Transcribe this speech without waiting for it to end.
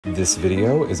This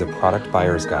video is a product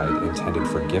buyer's guide intended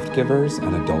for gift givers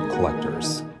and adult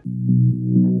collectors.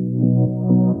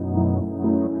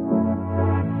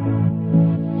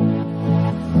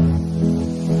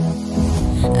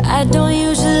 I don't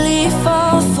usually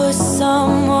fall for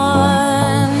someone.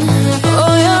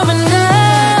 Oh, you're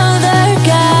another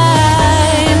guy.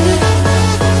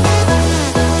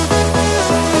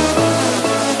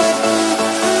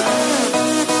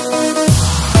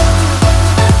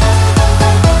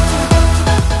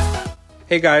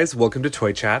 Hey guys, welcome to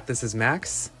Toy Chat. This is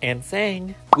Max. And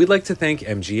Sang. We'd like to thank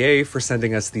MGA for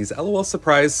sending us these LOL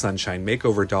Surprise Sunshine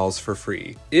Makeover dolls for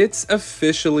free. It's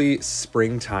officially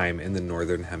springtime in the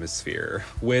Northern Hemisphere,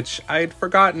 which I'd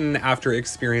forgotten after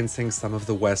experiencing some of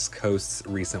the West Coast's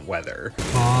recent weather.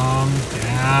 Calm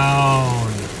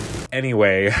down.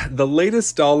 Anyway, the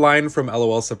latest doll line from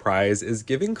LOL Surprise is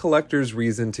giving collectors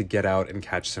reason to get out and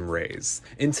catch some rays.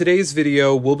 In today's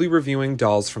video, we'll be reviewing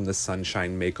dolls from the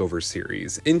Sunshine Makeover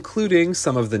series, including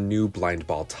some of the new blind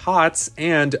ball Tots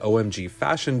and OMG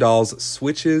fashion dolls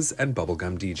Switches and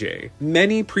Bubblegum DJ.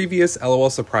 Many previous LOL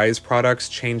Surprise products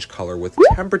change color with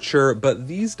temperature, but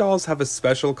these dolls have a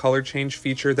special color change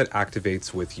feature that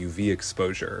activates with UV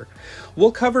exposure.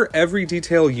 We'll cover every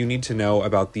detail you need to know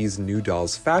about these new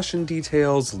dolls' fashion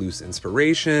details, loose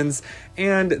inspirations,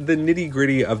 and the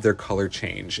nitty-gritty of their color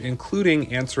change,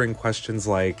 including answering questions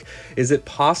like, is it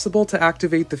possible to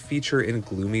activate the feature in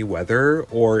gloomy weather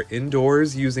or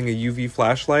indoors using a UV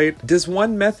flashlight? Does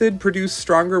one method produce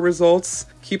stronger results?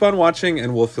 Keep on watching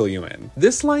and we'll fill you in.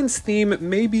 This line's theme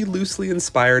may be loosely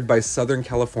inspired by Southern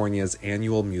California's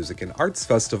annual music and arts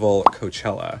festival,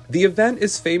 Coachella. The event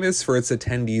is famous for its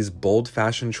attendees' bold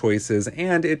fashion choices,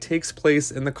 and it takes place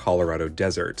in the Colorado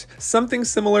desert. Something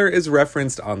similar is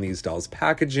referenced on these dolls'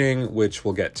 packaging, which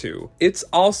we'll get to. It's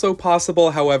also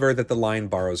possible, however, that the line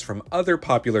borrows from other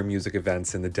popular music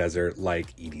events in the desert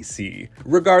like EDC.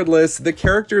 Regardless, the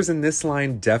characters in this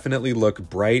line definitely look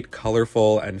bright,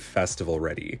 colorful, and festival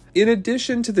ready. In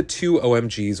addition to the two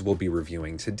OMGs we'll be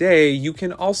reviewing today, you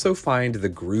can also find the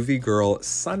Groovy Girl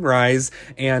Sunrise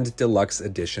and Deluxe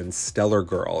Edition Stellar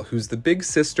Girl, who's the big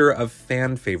sister of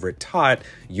fan favorite Tot,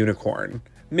 Unicorn.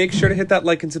 Make sure to hit that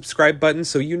like and subscribe button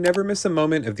so you never miss a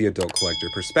moment of the adult collector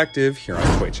perspective here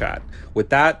on Toy Chat. With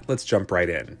that, let's jump right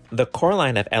in. The core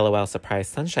line of LOL Surprise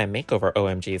Sunshine Makeover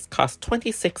OMGs cost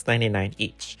 $26.99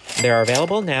 each. They're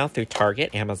available now through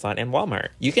Target, Amazon, and Walmart.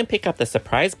 You can pick up the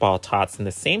Surprise Ball Tots in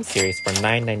the same series for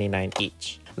 $9.99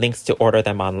 each. Links to order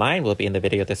them online will be in the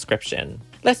video description.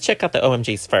 Let's check out the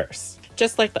OMGs first.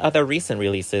 Just like the other recent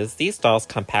releases, these dolls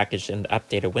come packaged in the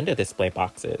updated window display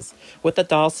boxes, with the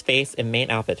doll's face and main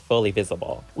outfit fully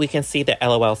visible. We can see the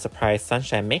LOL Surprise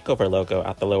Sunshine Makeover logo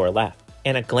at the lower left,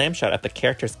 and a glam shot of the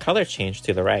character's color change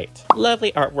to the right.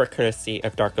 Lovely artwork courtesy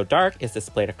of Darko Dark is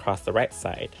displayed across the right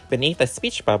side, beneath a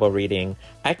speech bubble reading,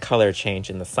 "I color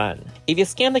change in the sun." If you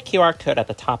scan the QR code at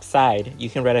the top side, you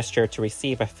can register to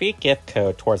receive a free gift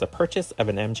code towards a purchase of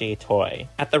an MGA toy.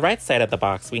 At the right side of the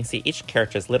box, we can see each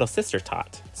character's little sister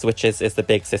Tot. Switches is the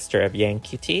big sister of Yang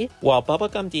QT, while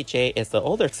Bubblegum DJ is the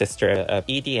older sister of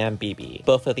EDM BB.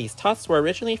 Both of these Tots were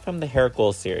originally from the Hair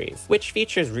Gold series, which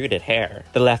features rooted hair.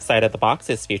 The left side of the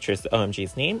boxes features the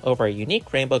OMG's name over a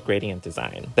unique rainbow gradient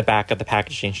design. The back of the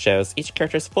packaging shows each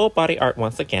character's full body art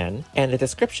once again, and the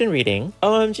description reading,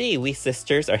 OMG, we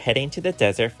sisters are heading to the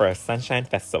desert for a sunshine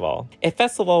festival. A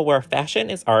festival where fashion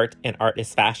is art and art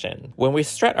is fashion. When we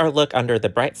strut our look under the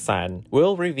bright sun,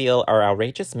 we'll reveal our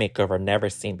outrageous makeover never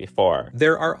seen before.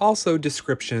 There are also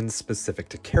descriptions specific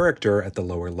to character at the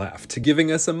lower left, giving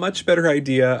us a much better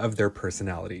idea of their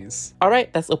personalities. Alright,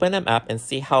 let's open them up and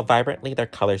see how vibrantly their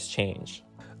colors change.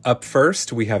 Up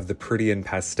first, we have the pretty in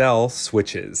pastel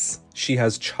Switches. She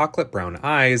has chocolate brown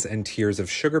eyes and tiers of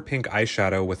sugar pink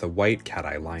eyeshadow with a white cat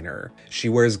eye liner. She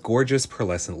wears gorgeous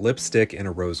pearlescent lipstick in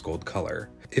a rose gold color.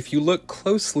 If you look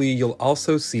closely, you'll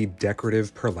also see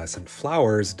decorative pearlescent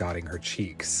flowers dotting her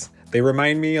cheeks. They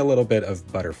remind me a little bit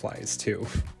of butterflies too.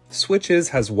 Switches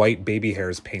has white baby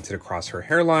hairs painted across her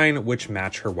hairline, which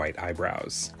match her white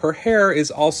eyebrows. Her hair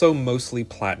is also mostly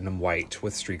platinum white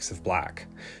with streaks of black.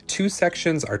 Two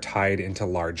sections are tied into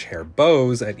large hair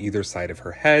bows at either side of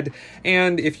her head,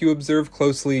 and if you observe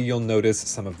closely, you'll notice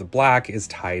some of the black is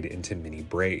tied into mini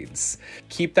braids.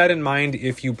 Keep that in mind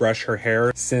if you brush her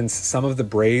hair, since some of the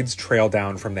braids trail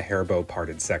down from the hair bow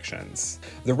parted sections.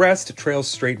 The rest trails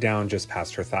straight down just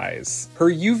past her thighs. Her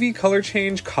UV color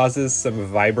change causes some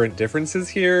vibrant differences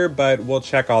here, but we'll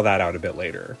check all that out a bit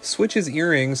later. Switch's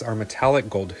earrings are metallic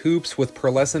gold hoops with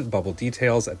pearlescent bubble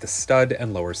details at the stud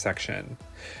and lower section.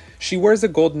 She wears a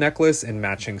gold necklace in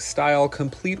matching style,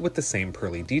 complete with the same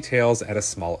pearly details at a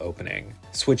small opening.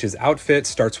 Switch's outfit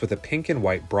starts with a pink and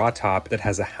white bra top that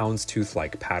has a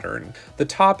houndstooth-like pattern. The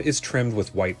top is trimmed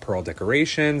with white pearl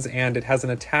decorations, and it has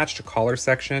an attached collar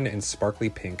section in sparkly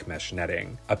pink mesh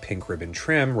netting. A pink ribbon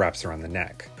trim wraps around the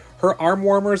neck. Her arm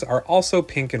warmers are also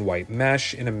pink and white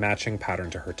mesh in a matching pattern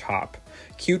to her top.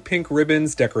 Cute pink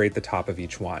ribbons decorate the top of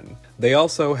each one. They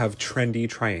also have trendy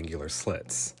triangular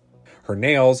slits. Her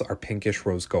nails are pinkish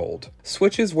rose gold.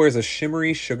 Switches wears a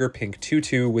shimmery sugar pink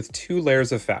tutu with 2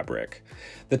 layers of fabric.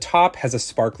 The top has a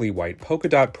sparkly white polka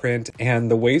dot print,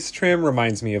 and the waist trim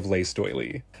reminds me of lace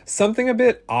doily. Something a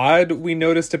bit odd we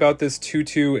noticed about this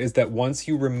tutu is that once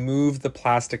you remove the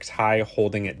plastic tie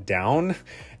holding it down,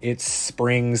 it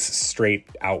springs straight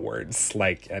outwards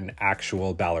like an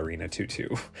actual ballerina tutu.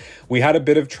 We had a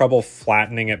bit of trouble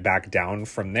flattening it back down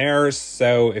from there,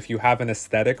 so if you have an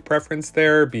aesthetic preference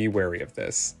there, be wary of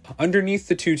this. Underneath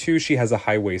the tutu, she has a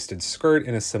high-waisted skirt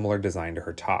in a similar design to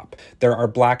her top. There are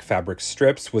black fabric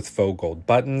strips with faux gold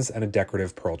buttons and a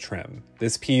decorative pearl trim.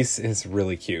 This piece is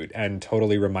really cute and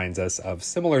totally reminds us of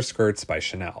similar skirts by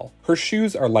Chanel. Her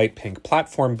shoes are light pink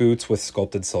platform boots with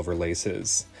sculpted silver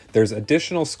laces. There's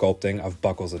additional sculpting of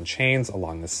buckles and chains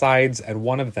along the sides, and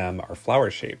one of them are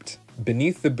flower-shaped.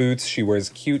 Beneath the boots, she wears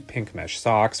cute pink mesh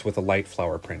socks with a light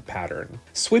flower print pattern.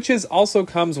 Switches also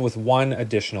comes with one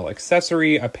additional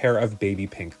accessory, a pair of baby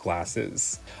pink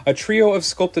glasses. A trio of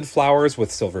sculpted flowers with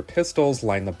silver pistils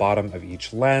line the bottom of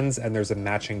each lens, and there's a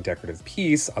matching decorative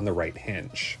piece on the right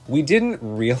hinge. We didn't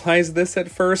realize this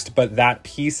at first, but that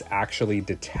piece actually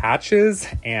detaches,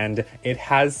 and it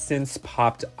has since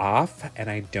popped off,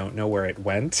 and I don't know where it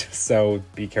went, so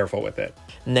be careful with it.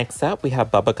 Next up, we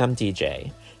have Bubblegum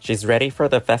DJ. She's ready for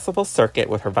the festival circuit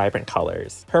with her vibrant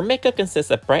colors. Her makeup consists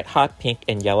of bright hot pink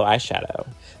and yellow eyeshadow.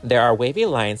 There are wavy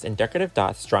lines and decorative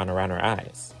dots drawn around her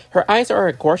eyes. Her eyes are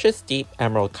a gorgeous deep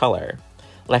emerald color.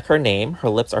 Like her name, her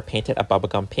lips are painted a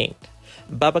bubblegum pink.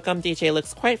 Bubblegum DJ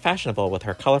looks quite fashionable with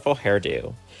her colorful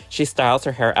hairdo. She styles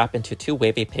her hair up into 2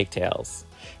 wavy pigtails.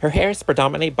 Her hair is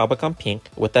predominantly bubblegum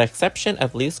pink, with the exception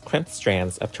of loose crimped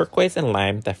strands of turquoise and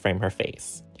lime that frame her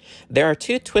face. There are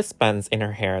 2 twist buns in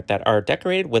her hair that are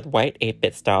decorated with white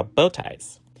 8-bit style bow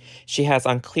ties. She has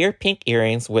on clear pink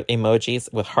earrings with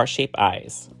emojis with heart-shaped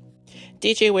eyes.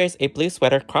 DJ wears a blue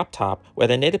sweater crop top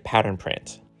with a knitted pattern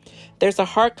print. There's a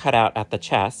heart cutout at the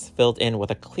chest filled in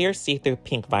with a clear see-through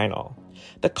pink vinyl.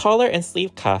 The collar and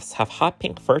sleeve cuffs have hot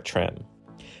pink fur trim.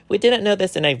 We didn't know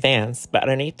this in advance, but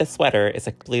underneath the sweater is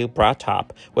a blue bra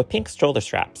top with pink shoulder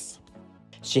straps.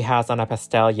 She has on a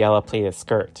pastel yellow pleated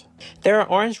skirt. There are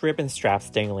orange ribbon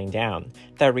straps dangling down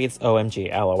that reads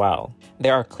OMG LOL.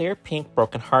 There are clear pink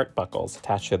broken heart buckles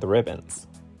attached to the ribbons.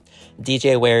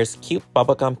 DJ wears cute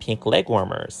bubblegum pink leg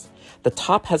warmers. The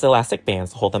top has elastic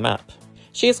bands to hold them up.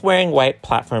 She is wearing white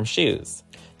platform shoes.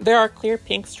 There are clear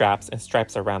pink straps and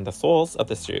stripes around the soles of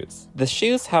the shoes. The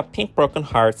shoes have pink broken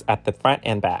hearts at the front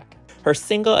and back. Her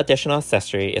single additional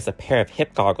accessory is a pair of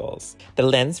hip goggles. The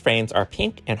lens frames are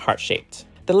pink and heart-shaped.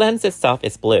 The lens itself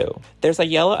is blue. There's a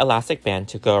yellow elastic band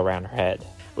to go around her head.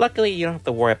 Luckily, you don't have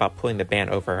to worry about pulling the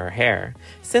band over her hair,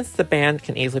 since the band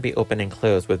can easily be opened and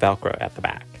closed with Velcro at the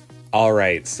back.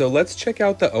 Alright, so let's check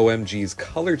out the OMG's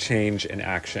color change in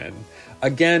action.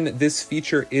 Again, this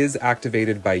feature is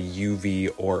activated by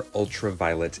UV or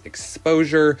ultraviolet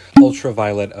exposure.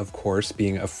 Ultraviolet, of course,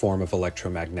 being a form of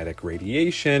electromagnetic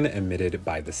radiation emitted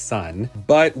by the sun.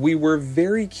 But we were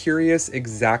very curious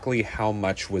exactly how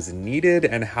much was needed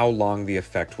and how long the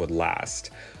effect would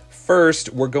last. First,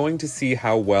 we're going to see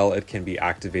how well it can be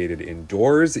activated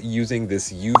indoors using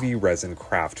this UV resin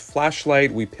craft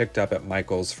flashlight we picked up at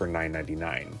Michael's for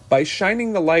 $9.99. By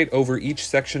shining the light over each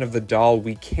section of the doll,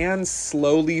 we can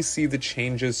slowly see the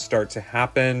changes start to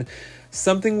happen.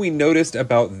 Something we noticed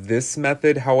about this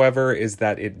method, however, is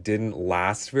that it didn't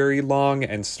last very long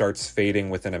and starts fading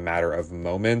within a matter of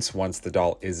moments once the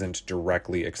doll isn't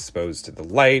directly exposed to the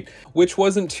light, which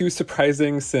wasn't too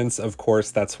surprising since, of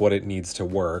course, that's what it needs to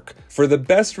work. For the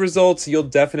best results, you'll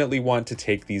definitely want to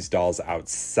take these dolls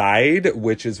outside,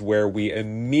 which is where we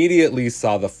immediately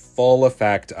saw the full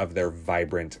effect of their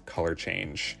vibrant color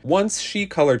change. Once she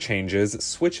color changes,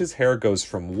 Switch's hair goes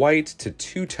from white to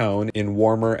two-tone in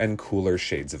warmer and cooler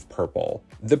shades of purple.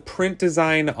 The print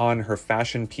design on her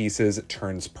fashion pieces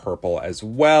turns purple as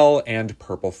well, and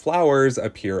purple flowers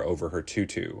appear over her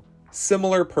tutu.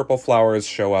 Similar purple flowers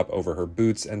show up over her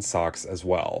boots and socks as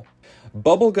well.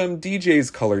 Bubblegum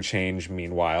DJ's color change,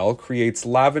 meanwhile, creates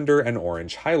lavender and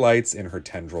orange highlights in her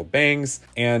tendril bangs,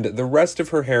 and the rest of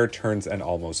her hair turns an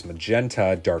almost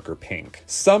magenta, darker pink.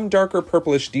 Some darker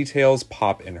purplish details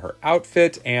pop in her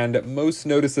outfit, and most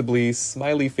noticeably,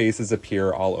 smiley faces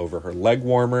appear all over her leg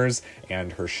warmers,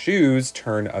 and her shoes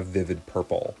turn a vivid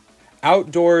purple.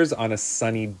 Outdoors on a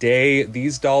sunny day,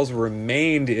 these dolls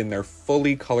remained in their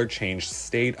fully color changed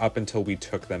state up until we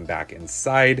took them back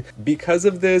inside. Because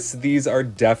of this, these are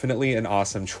definitely an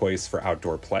awesome choice for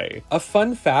outdoor play. A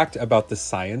fun fact about the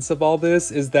science of all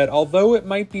this is that although it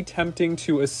might be tempting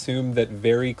to assume that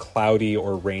very cloudy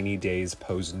or rainy days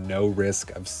pose no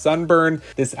risk of sunburn,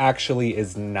 this actually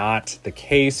is not the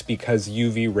case because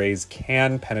UV rays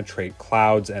can penetrate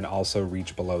clouds and also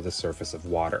reach below the surface of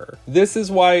water. This is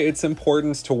why it's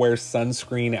important to wear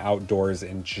sunscreen outdoors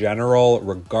in general,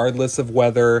 regardless of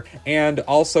weather, and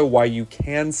also why you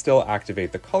can still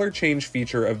activate the color change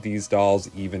feature of these dolls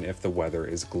even if the weather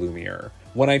is gloomier.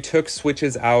 When I took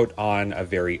Switches out on a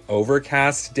very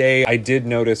overcast day, I did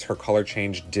notice her color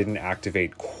change didn't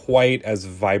activate quite as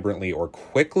vibrantly or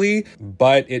quickly,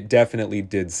 but it definitely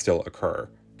did still occur.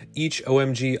 Each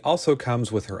OMG also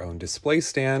comes with her own display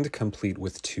stand, complete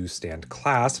with 2 stand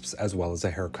clasps as well as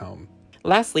a hair comb.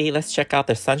 Lastly, let's check out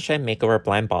the Sunshine Makeover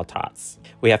blind ball tots.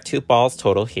 We have 2 balls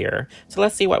total here, so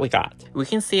let's see what we got. We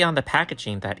can see on the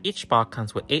packaging that each ball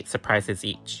comes with 8 surprises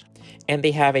each, and they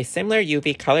have a similar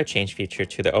UV color change feature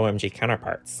to the OMG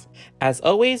counterparts. As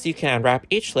always, you can unwrap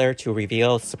each layer to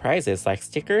reveal surprises like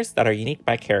stickers that are unique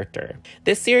by character.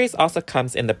 This series also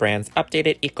comes in the brand's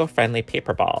updated eco-friendly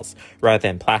paper balls, rather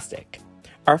than plastic.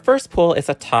 Our first pull is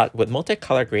a tot with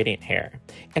multicolored gradient hair,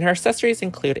 and her accessories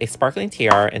include a sparkling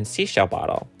tiara and seashell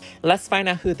bottle. Let's find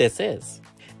out who this is.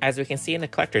 As we can see in the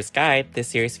collector's guide, this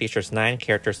series features 9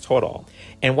 characters total,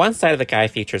 and one side of the guide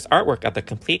features artwork of the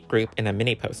complete group in a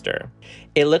mini poster.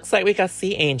 It looks like we got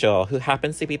Sea Angel, who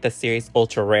happens to be the series'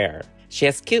 ultra rare. She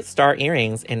has cute star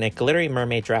earrings and a glittery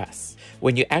mermaid dress.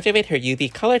 When you activate her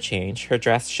UV color change, her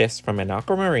dress shifts from an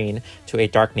aquamarine to a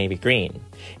dark navy green.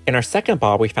 In our second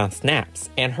ball, we found Snaps,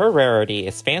 and her rarity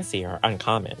is fancy or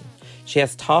uncommon. She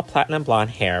has tall platinum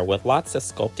blonde hair with lots of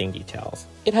sculpting details.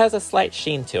 It has a slight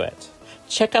sheen to it.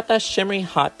 Check out that shimmery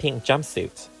hot pink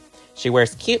jumpsuit. She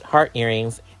wears cute heart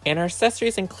earrings, and her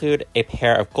accessories include a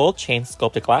pair of gold chain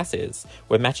sculpted glasses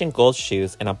with matching gold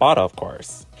shoes and a bottle, of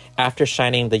course. After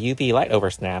shining the UV light over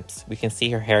Snaps, we can see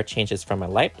her hair changes from a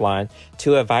light blonde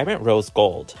to a vibrant rose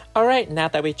gold. Alright, now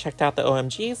that we checked out the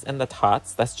OMGs and the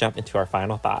tots, let's jump into our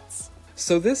final thoughts.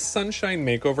 So this Sunshine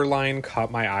Makeover line caught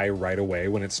my eye right away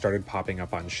when it started popping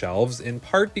up on shelves, in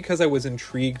part because I was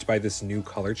intrigued by this new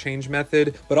color change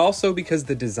method, but also because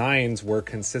the designs were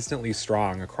consistently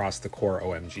strong across the core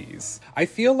OMGs. I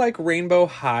feel like Rainbow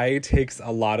High takes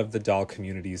a lot of the doll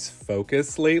community's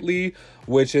focus lately,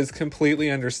 which is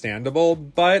completely understandable,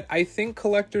 but I think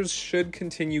collectors should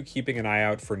continue keeping an eye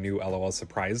out for new LOL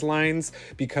Surprise lines,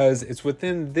 because it's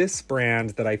within this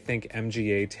brand that I think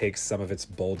MGA takes some of its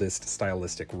boldest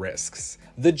stylistic risks.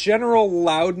 The general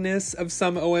loudness of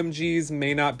some OMGs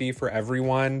may not be for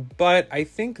everyone, but I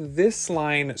think this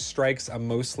line strikes a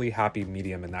mostly happy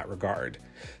medium in that regard.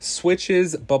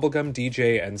 Switches, Bubblegum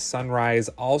DJ, and Sunrise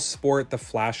all sport the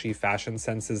flashy fashion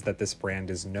senses that this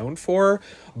brand is known for,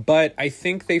 but I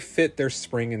think they fit their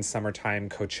spring and summertime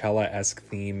Coachella-esque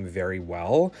theme very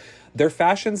well. Their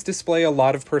fashions display a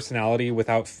lot of personality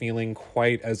without feeling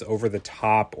quite as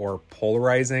over-the-top or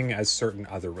polarizing as certain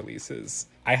other releases.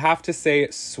 I have to say,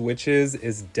 Switches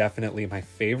is definitely my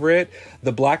favorite.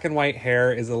 The black and white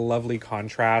hair is a lovely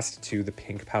contrast to the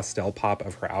pink pastel pop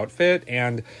of her outfit,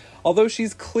 and although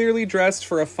she's clearly dressed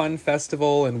for a fun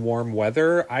festival in warm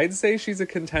weather, I'd say she's a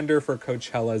contender for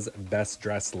Coachella's best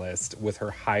dress list with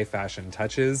her high fashion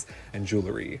touches and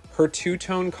jewelry. Her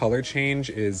two-tone color change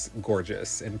is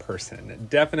gorgeous in person.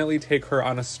 Definitely take her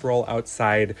on a stroll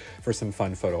outside for some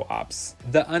fun photo ops.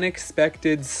 The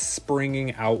unexpected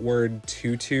springing outward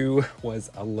tutu was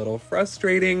a little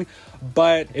frustrating,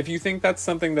 but if you think that's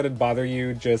something that'd bother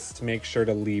you, just make sure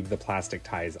to leave the plastic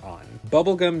ties on.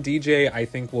 Bubblegum DJ, I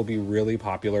think, will be really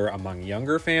popular among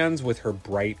younger fans with her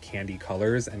bright candy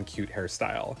colors and cute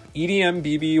hairstyle. EDM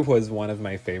BB was one of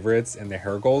my favorites in the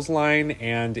Hair Goals line,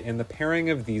 and in the pairing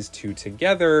of these two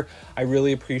together, I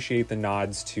really appreciate the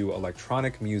nods to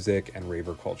electronic music and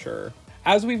raver culture.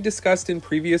 As we've discussed in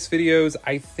previous videos,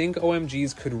 I think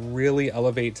OMGs could really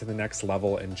elevate to the next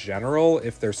level in general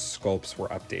if their sculpts were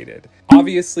updated.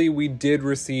 Obviously, we did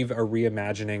receive a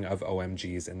reimagining of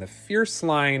OMGs in the Fierce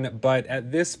line, but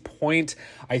at this point,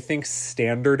 I think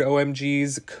standard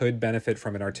OMGs could benefit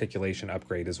from an articulation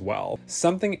upgrade as well.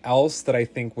 Something else that I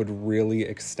think would really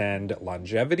extend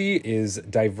longevity is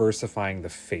diversifying the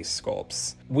face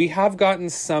sculpts. We have gotten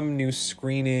some new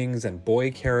screenings and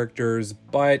boy characters,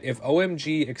 but if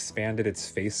OMG expanded its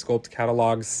face sculpt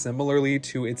catalog similarly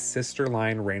to its sister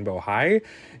line Rainbow High,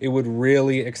 it would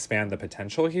really expand the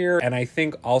potential here, and I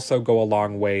think also go a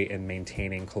long way in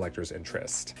maintaining collectors'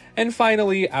 interest. And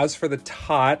finally, as for the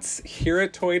Tots, here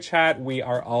at Toy Chat, we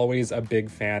are always a big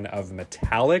fan of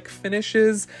metallic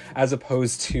finishes as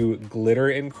opposed to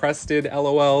glitter encrusted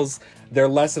LOLs. They're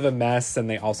less of a mess and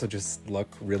they also just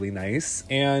look really nice.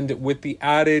 And with the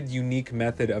added unique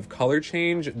method of color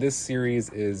change, this series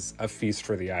is a feast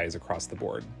for the eyes across the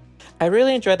board. I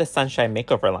really enjoy the Sunshine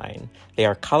Makeover line. They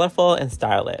are colorful and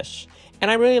stylish, and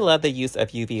I really love the use of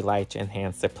UV light to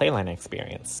enhance the playline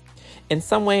experience. In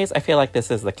some ways, I feel like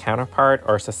this is the counterpart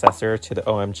or successor to the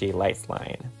OMG Lights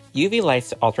line. UV lights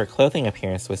to alter clothing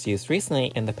appearance was used recently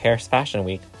in the Paris Fashion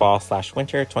Week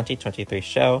Fall/Winter 2023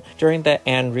 show during the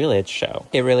Anne Reelage show.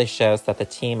 It really shows that the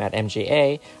team at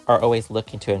MGA are always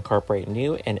looking to incorporate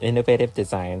new and innovative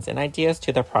designs and ideas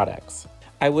to their products.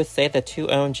 I would say the two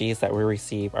OMGs that we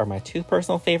receive are my two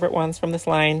personal favorite ones from this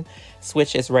line.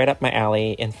 Switch is right up my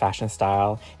alley in fashion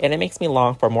style, and it makes me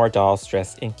long for more dolls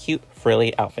dressed in cute,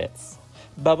 frilly outfits.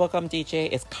 Bubblegum DJ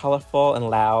is colorful and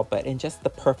loud, but in just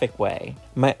the perfect way.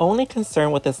 My only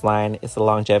concern with this line is the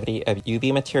longevity of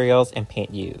UV materials and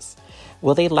paint used.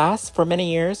 Will they last for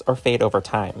many years or fade over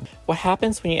time? What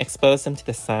happens when you expose them to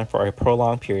the sun for a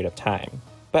prolonged period of time?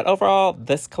 But overall,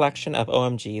 this collection of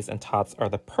OMGs and Tots are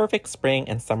the perfect spring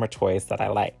and summer toys that I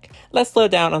like. Let's slow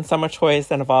down on summer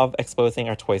toys and evolve exposing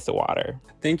our toys to water.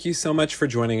 Thank you so much for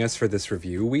joining us for this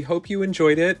review. We hope you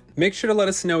enjoyed it. Make sure to let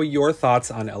us know your thoughts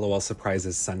on LOL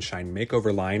Surprise's Sunshine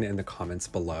Makeover line in the comments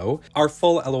below. Our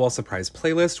full LOL Surprise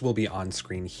playlist will be on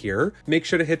screen here. Make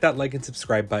sure to hit that like and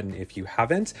subscribe button if you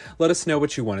haven't. Let us know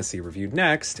what you want to see reviewed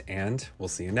next, and we'll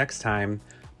see you next time.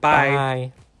 Bye.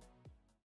 Bye.